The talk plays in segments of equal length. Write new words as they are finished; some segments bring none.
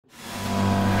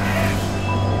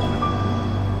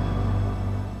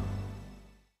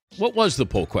What was the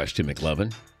poll question,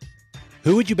 McLevin?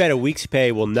 Who would you bet a week's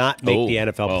pay will not make the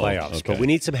NFL playoffs? Okay. But we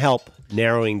need some help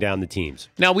narrowing down the teams.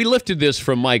 Now, we lifted this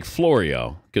from Mike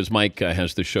Florio, because Mike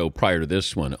has the show prior to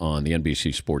this one on the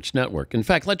NBC Sports Network. In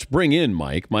fact, let's bring in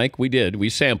Mike. Mike, we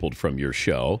sampled from your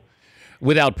show,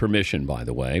 without permission, by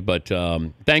the way. But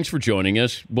thanks for joining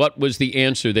us. What was the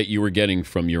answer that you were getting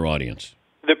from your audience?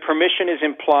 The permission is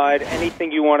implied.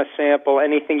 Anything you want to sample,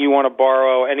 anything you want to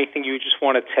borrow, anything you just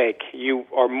want to take, you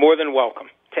are more than welcome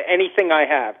to anything I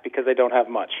have, because I don't have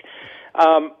much.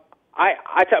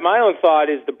 My own thought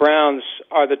is the Browns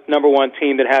are the number one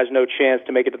team that has no chance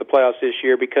to make it to the playoffs this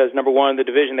year because, number one, the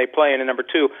division they play in, and number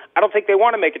two, I don't think they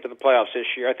want to make it to the playoffs this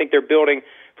year. I think they're building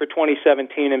for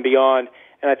 2017 and beyond,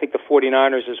 and I think the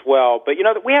 49ers as well. But,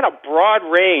 we had a broad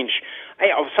range.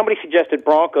 Somebody suggested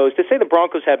Broncos. To say the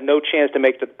Broncos have no chance to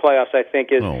make it to the playoffs, I think,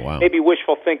 is maybe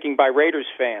wishful thinking by Raiders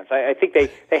fans. I think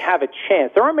they have a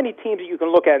chance. There aren't many teams that you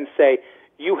can look at and say,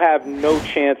 you have no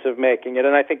chance of making it.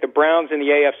 And I think the Browns in the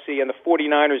AFC and the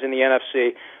 49ers in the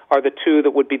NFC are the two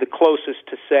that would be the closest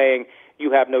to saying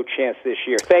you have no chance this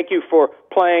year. Thank you for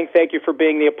playing. Thank you for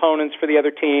being the opponents for the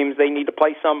other teams. They need to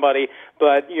play somebody,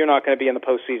 but you're not going to be in the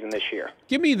postseason this year.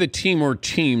 Give me the team or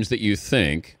teams that you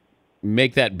think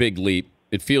make that big leap.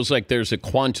 It feels like there's a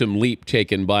quantum leap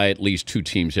taken by at least two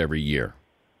teams every year.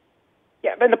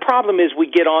 Yeah, and the problem is we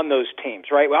get on those teams,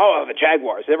 right? The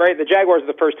Jaguars, right? The Jaguars are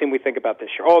the first team we think about this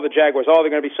year. The Jaguars, they're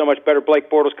going to be so much better.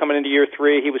 Blake Bortles coming into year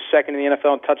 3. He was second in the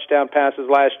NFL in touchdown passes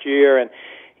last year, and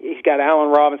he's got Allen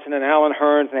Robinson and Allen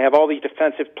Hurns, and they have all these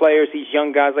defensive players, these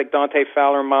young guys like Dante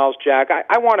Fowler and Miles Jack.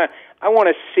 I want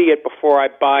to see it before I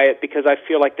buy it because I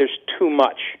feel like there's too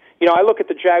much. I look at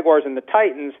the Jaguars and the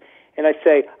Titans, and I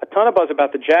say a ton of buzz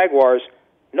about the Jaguars,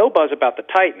 no buzz about the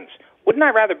Titans. Wouldn't I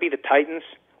rather be the Titans?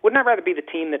 Wouldn't I rather be the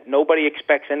team that nobody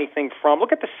expects anything from?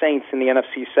 Look at the Saints in the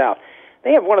NFC South.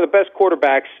 They have one of the best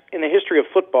quarterbacks in the history of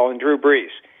football in Drew Brees.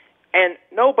 And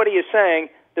nobody is saying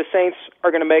the Saints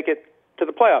are going to make it to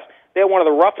the playoffs. They had one of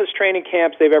the roughest training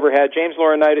camps they've ever had. James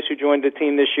Laurinaitis, who joined the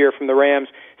team this year from the Rams,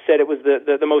 said it was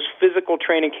the most physical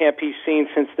training camp he's seen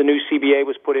since the new CBA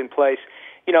was put in place.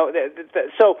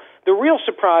 So the real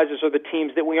surprises are the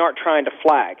teams that we aren't trying to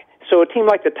flag. So a team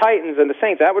like the Titans and the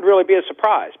Saints, that would really be a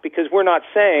surprise because we're not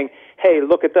saying, hey,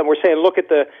 look at them. We're saying,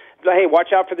 hey,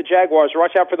 watch out for the Jaguars,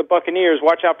 watch out for the Buccaneers,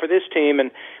 watch out for this team,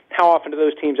 and how often do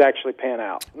those teams actually pan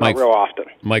out? Not real often.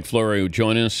 Mike Florio,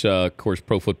 join us, of course,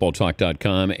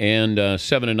 ProFootballTalk.com, and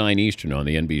 7 to 9 Eastern on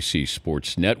the NBC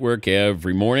Sports Network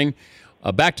every morning.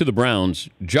 Back to the Browns.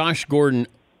 Josh Gordon,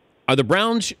 are the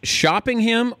Browns shopping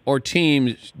him or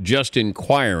teams just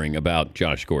inquiring about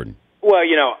Josh Gordon? Well,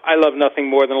 I love nothing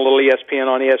more than a little ESPN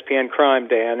on ESPN crime,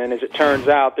 Dan. And as it turns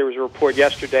out, there was a report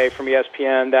yesterday from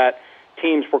ESPN that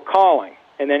teams were calling.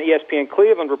 And then ESPN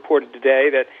Cleveland reported today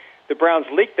that the Browns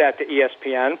leaked that to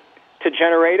ESPN to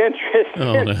generate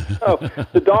interest. So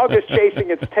the dog is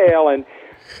chasing its tail, and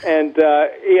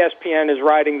ESPN is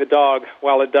riding the dog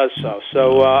while it does so.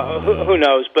 So who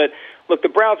knows? But look, the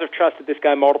Browns have trusted this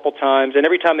guy multiple times, and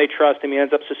every time they trust him, he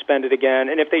ends up suspended again.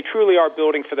 And if they truly are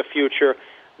building for the future,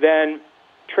 then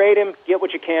trade him, get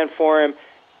what you can for him,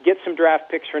 get some draft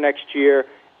picks for next year,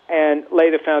 and lay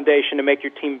the foundation to make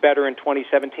your team better in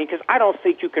 2017. Because I don't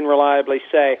think you can reliably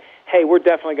say, hey, we're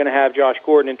definitely going to have Josh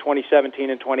Gordon in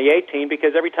 2017 and 2018,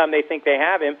 because every time they think they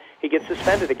have him, he gets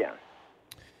suspended again.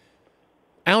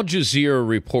 Al Jazeera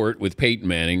report with Peyton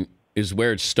Manning is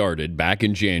where it started back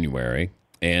in January,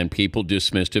 and people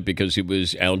dismissed it because it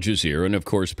was Al Jazeera, and of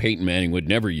course Peyton Manning would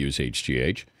never use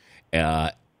HGH.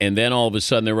 And then all of a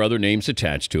sudden there were other names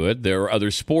attached to it. There are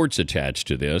other sports attached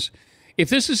to this. If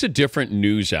this is a different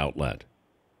news outlet,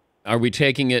 are we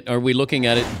looking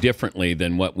at it differently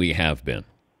than what we have been?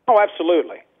 Oh,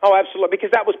 absolutely.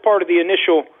 Because that was part of the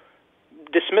initial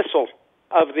dismissal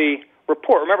of the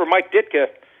report. Remember, Mike Ditka,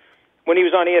 when he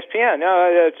was on ESPN,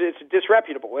 it's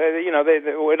disreputable.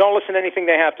 They don't listen to anything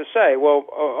they have to say. Well,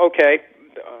 okay,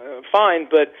 fine,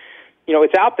 but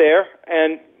it's out there,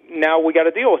 and now we got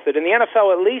to deal with it. And the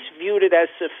NFL at least viewed it as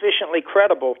sufficiently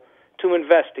credible to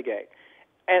investigate.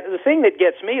 And the thing that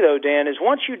gets me, though, Dan, is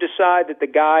once you decide that the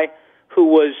guy who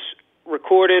was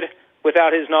recorded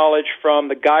without his knowledge from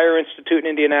the Geyer Institute in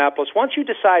Indianapolis, once you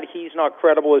decide he's not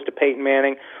credible as to Peyton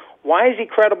Manning, why is he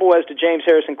credible as to James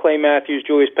Harrison, Clay Matthews,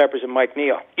 Julius Peppers, and Mike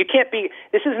Neal? You can't be.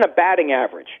 This isn't a batting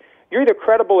average. You're either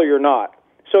credible or you're not.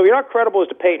 So if you're not credible as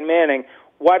to Peyton Manning,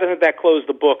 why doesn't that close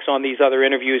the books on these other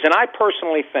interviews? And I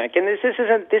personally think, and this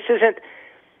isn't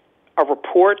a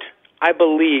report, I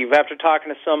believe, after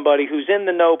talking to somebody who's in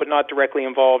the know but not directly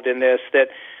involved in this, that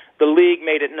the league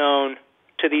made it known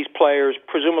to these players,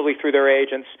 presumably through their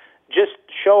agents, just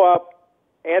show up,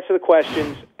 answer the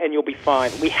questions, and you'll be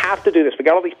fine. We have to do this. We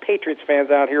got all these Patriots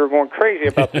fans out here who are going crazy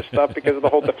about this stuff because of the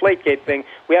whole Deflategate thing.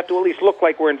 We have to at least look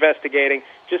like we're investigating.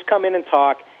 Just come in and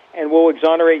talk, and we'll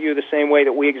exonerate you the same way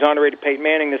that we exonerated Peyton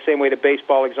Manning, the same way that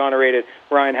baseball exonerated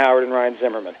Ryan Howard and Ryan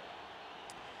Zimmerman.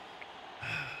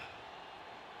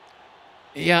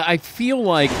 Yeah, I feel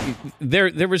like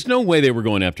there was no way they were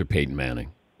going after Peyton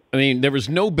Manning. I mean, there was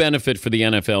no benefit for the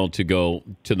NFL to go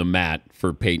to the mat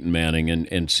for Peyton Manning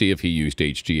and see if he used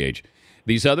HGH.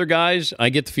 These other guys, I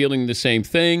get the feeling the same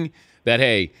thing, that,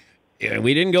 hey,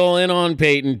 we didn't go in on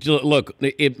Peyton. Look,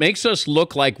 it makes us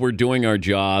look like we're doing our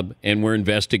job and we're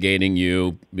investigating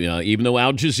you, even though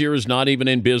Al Jazeera is not even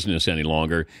in business any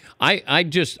longer. I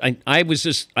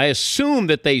assume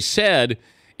that they said,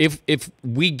 if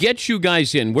we get you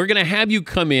guys in, we're going to have you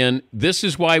come in. This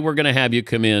is why we're going to have you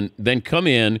come in. Then come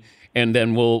in, and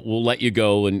then we'll let you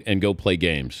go and go play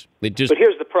games. But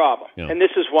here's the problem, and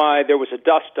this is why there was a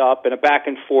dust-up and a back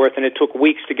and forth, and it took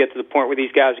weeks to get to the point where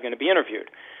these guys are going to be interviewed.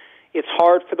 It's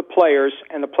hard for the players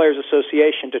and the Players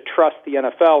Association to trust the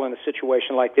NFL in a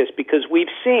situation like this because we've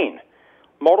seen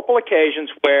multiple occasions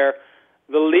where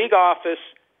the league office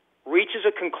reaches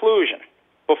a conclusion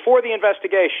before the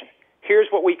investigation. Here's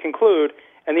what we conclude,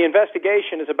 and the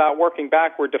investigation is about working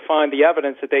backward to find the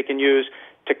evidence that they can use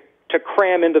to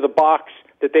cram into the box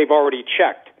that they've already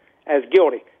checked as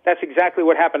guilty. That's exactly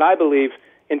what happened, I believe,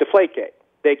 in Deflategate.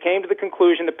 They came to the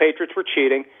conclusion the Patriots were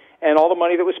cheating, and all the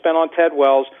money that was spent on Ted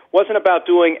Wells wasn't about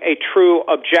doing a true,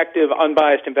 objective,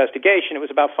 unbiased investigation. It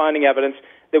was about finding evidence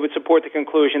that would support the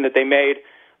conclusion that they made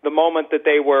the moment that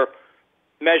they were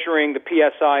measuring the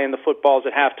PSI and the footballs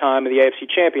at halftime of the AFC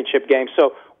Championship game.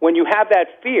 So when you have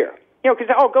that fear, because,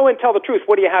 go and tell the truth.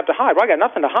 What do you have to hide? Well, I got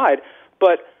nothing to hide,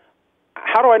 but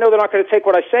how do I know they're not going to take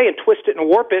what I say and twist it and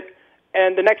warp it,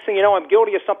 and the next thing you know, I'm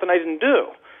guilty of something I didn't do?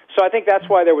 So I think that's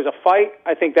why there was a fight.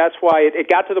 I think that's why it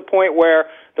got to the point where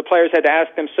the players had to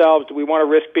ask themselves, do we want to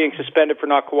risk being suspended for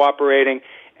not cooperating?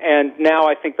 And now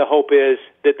I think the hope is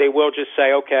that they will just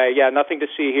say, okay, yeah, nothing to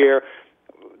see here.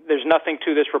 There's nothing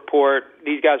to this report.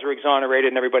 These guys are exonerated,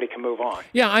 and everybody can move on.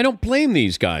 Yeah, I don't blame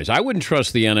these guys. I wouldn't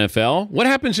trust the NFL. What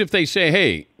happens if they say,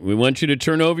 hey, we want you to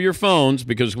turn over your phones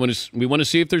because we want to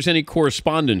see if there's any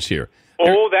correspondence here?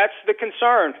 Oh, that's the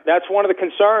concern. That's one of the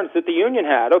concerns that the union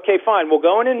had. Okay, fine, we'll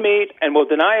go in and meet, and we'll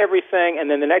deny everything, and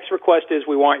then the next request is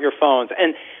we want your phones.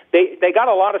 And they got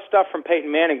a lot of stuff from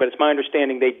Peyton Manning, but it's my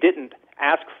understanding they didn't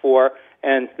ask for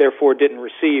and therefore didn't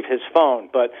receive his phone.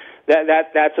 But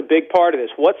that's a big part of this.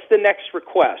 What's the next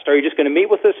request? Are you just going to meet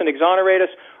with us and exonerate us,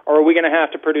 or are we going to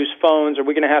have to produce phones? Are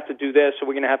we going to have to do this? Are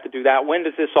we going to have to do that? When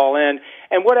does this all end?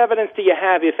 And what evidence do you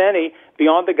have, if any,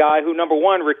 beyond the guy who, number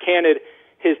one, recanted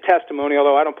his testimony,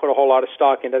 although I don't put a whole lot of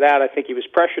stock into that. I think he was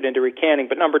pressured into recanting.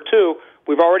 But number two,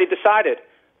 we've already decided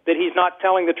that he's not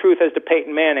telling the truth as to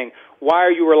Peyton Manning. Why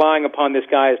are you relying upon this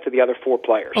guy as to the other four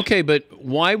players? Okay, but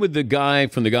why would the guy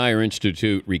from the Geyer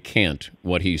Institute recant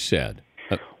what he said?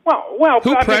 Well,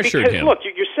 who pressured him? Look,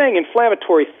 you're saying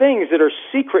inflammatory things that are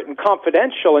secret and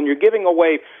confidential, and you're giving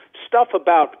away stuff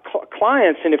about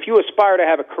clients, and if you aspire to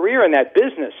have a career in that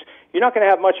business, you're not going to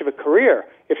have much of a career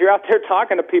if you're out there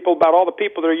talking to people about all the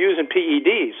people that are using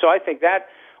PEDs. So I think that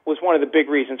was one of the big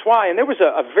reasons why. And there was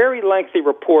a very lengthy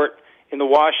report in the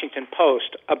Washington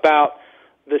Post about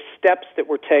the steps that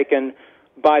were taken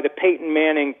by the Peyton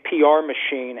Manning PR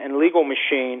machine and legal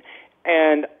machine.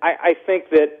 And I think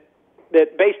that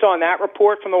based on that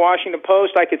report from the Washington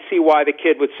Post, I could see why the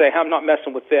kid would say, I'm not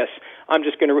messing with this. I'm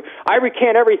just going to I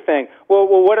recant everything. Well,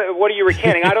 what are you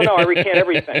recanting? I don't know. I recant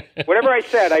everything. Whatever I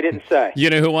said, I didn't say. You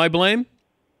know who I blame?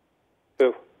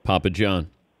 Who? Papa John.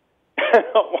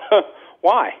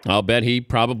 Why? I'll bet he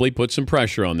probably put some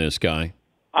pressure on this guy.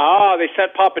 Oh, they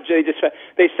sent Papa John.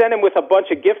 They sent him with a bunch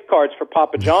of gift cards for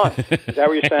Papa John. Is that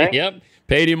what you're saying? Yep,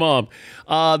 paid him off.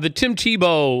 The Tim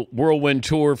Tebow whirlwind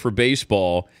tour for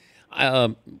baseball.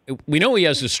 We know he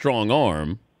has a strong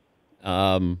arm.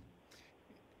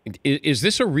 Is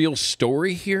this a real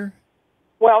story here?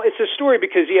 Well, it's a story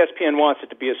because ESPN wants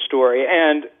it to be a story,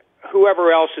 and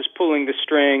whoever else is pulling the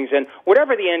strings, and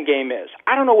whatever the end game is.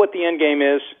 I don't know what the end game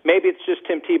is. Maybe it's just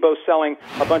Tim Tebow selling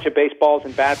a bunch of baseballs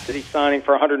and bats that he's signing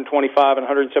for $125 and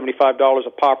 $175 a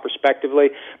pop, respectively.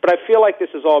 But I feel like this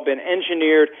has all been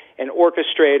engineered and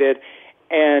orchestrated,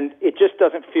 and it just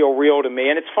doesn't feel real to me.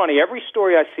 And it's funny, every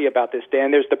story I see about this,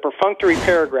 Dan, there's the perfunctory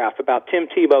paragraph about Tim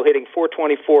Tebow hitting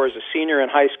 424 as a senior in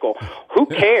high school. Who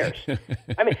cares?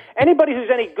 I mean, anybody who's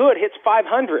any good hits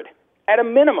 500 at a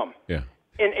minimum. Yeah.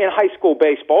 In high school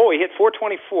baseball. Oh, he hit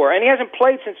 424, and he hasn't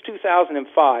played since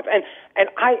 2005. And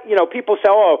people say,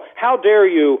 oh, how dare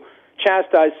you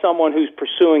chastise someone who's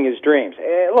pursuing his dreams.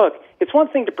 Look, it's one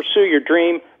thing to pursue your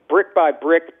dream brick by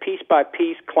brick, piece by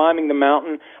piece, climbing the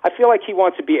mountain. I feel like he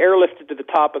wants to be airlifted to the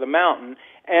top of the mountain,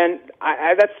 and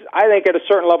I think at a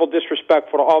certain level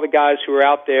disrespectful to all the guys who are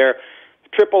out there,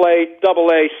 AAA,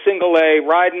 AA, single A,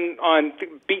 riding on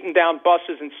beaten down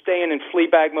buses and staying in flea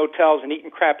bag motels and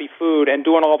eating crappy food and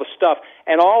doing all the stuff,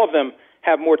 and all of them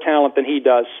have more talent than he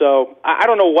does. So I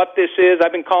don't know what this is.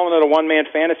 I've been calling it a one-man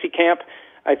fantasy camp.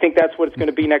 I think that's what it's going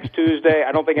to be next Tuesday.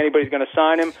 I don't think anybody's going to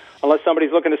sign him unless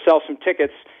somebody's looking to sell some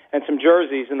tickets and some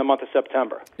jerseys in the month of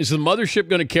September. Is the mothership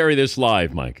going to carry this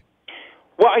live, Mike?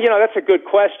 Well, that's a good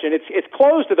question. It's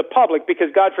closed to the public because,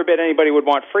 God forbid, anybody would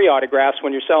want free autographs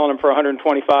when you're selling them for $125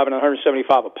 and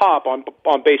 $175 a pop on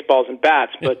baseballs and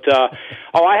bats. But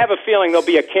I have a feeling there'll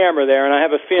be a camera there, and I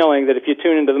have a feeling that if you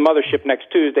tune into the mothership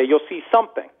next Tuesday, you'll see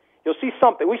something. You'll see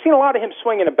something. We've seen a lot of him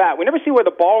swinging a bat. We never see where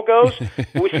the ball goes,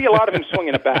 but we see a lot of him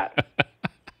swinging a bat.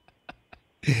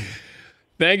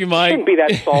 Thank you, Mike. He shouldn't be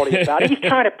that salty about it. He's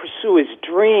trying to pursue his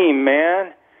dream,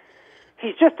 man.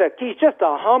 He's just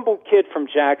a humble kid from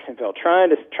Jacksonville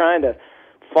trying to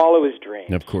follow his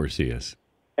dream. Of course he is.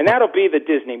 And that'll be the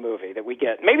Disney movie that we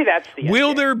get. Maybe that's the end.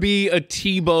 Will there be a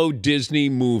Tebow Disney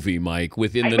movie, Mike,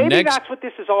 within the maybe next... Maybe that's what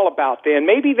this is all about, Dan.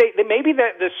 Maybe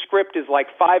the script is like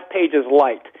 5 pages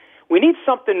light. We need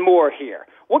something more here.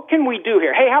 What can we do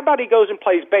here? Hey, how about he goes and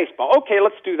plays baseball? Okay,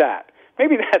 let's do that.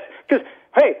 Maybe that's... Because,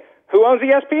 hey, who owns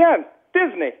ESPN?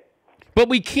 Disney. But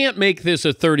we can't make this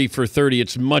a 30 for 30.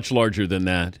 It's much larger than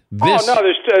that. Oh, no,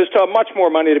 there's much more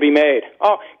money to be made.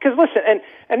 Oh, because listen,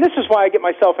 and this is why I get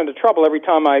myself into trouble every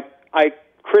time I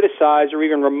criticize or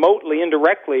even remotely,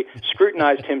 indirectly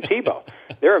scrutinize Tim Tebow.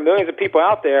 There are millions of people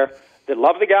out there that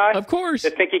love the guy. Of course.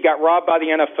 That think he got robbed by the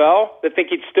NFL, that think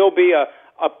he'd still be a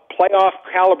playoff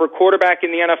caliber quarterback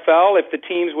in the NFL if the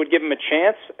teams would give him a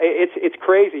chance. It's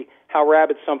crazy how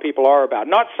rabid some people are about.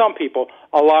 Not some people,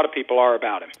 a lot of people are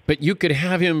about him. But you could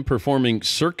have him performing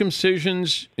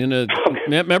circumcisions in a...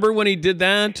 Remember when he did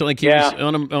that? Like he was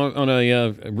on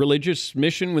a religious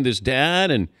mission with his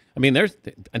dad? And I mean,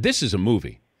 this is a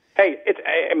movie. Hey,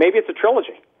 maybe it's a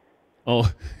trilogy. Oh.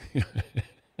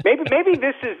 maybe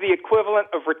this is the equivalent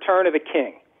of Return of the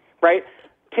King, right?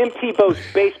 Tim Tebow's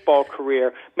baseball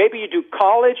career. Maybe you do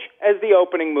college as the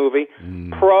opening movie,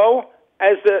 pro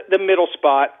as the middle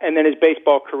spot, and then his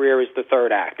baseball career is the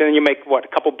third act. And then you make, a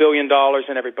couple $2 billion,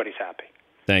 and everybody's happy.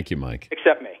 Thank you, Mike.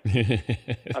 Except me.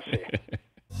 I'll see you.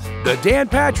 The Dan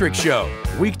Patrick Show,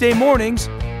 weekday mornings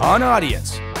on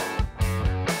Audience.